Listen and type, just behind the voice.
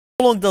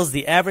How long does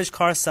the average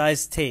car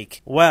size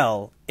take?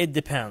 Well, it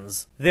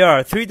depends. There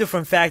are 3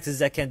 different factors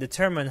that can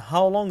determine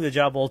how long the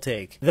job will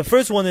take. The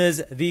first one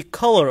is the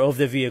color of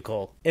the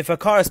vehicle. If a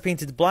car is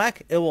painted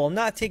black, it will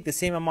not take the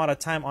same amount of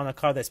time on a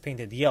car that's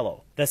painted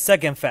yellow. The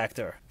second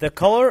factor, the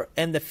color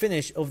and the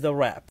finish of the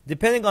wrap,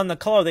 depending on the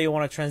color that you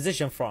want to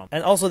transition from,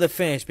 and also the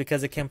finish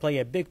because it can play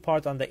a big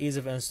part on the ease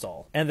of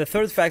install. And the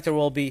third factor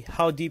will be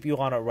how deep you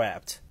want it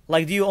wrapped.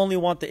 Like, do you only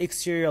want the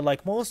exterior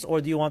like most, or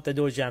do you want the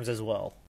door jambs as well?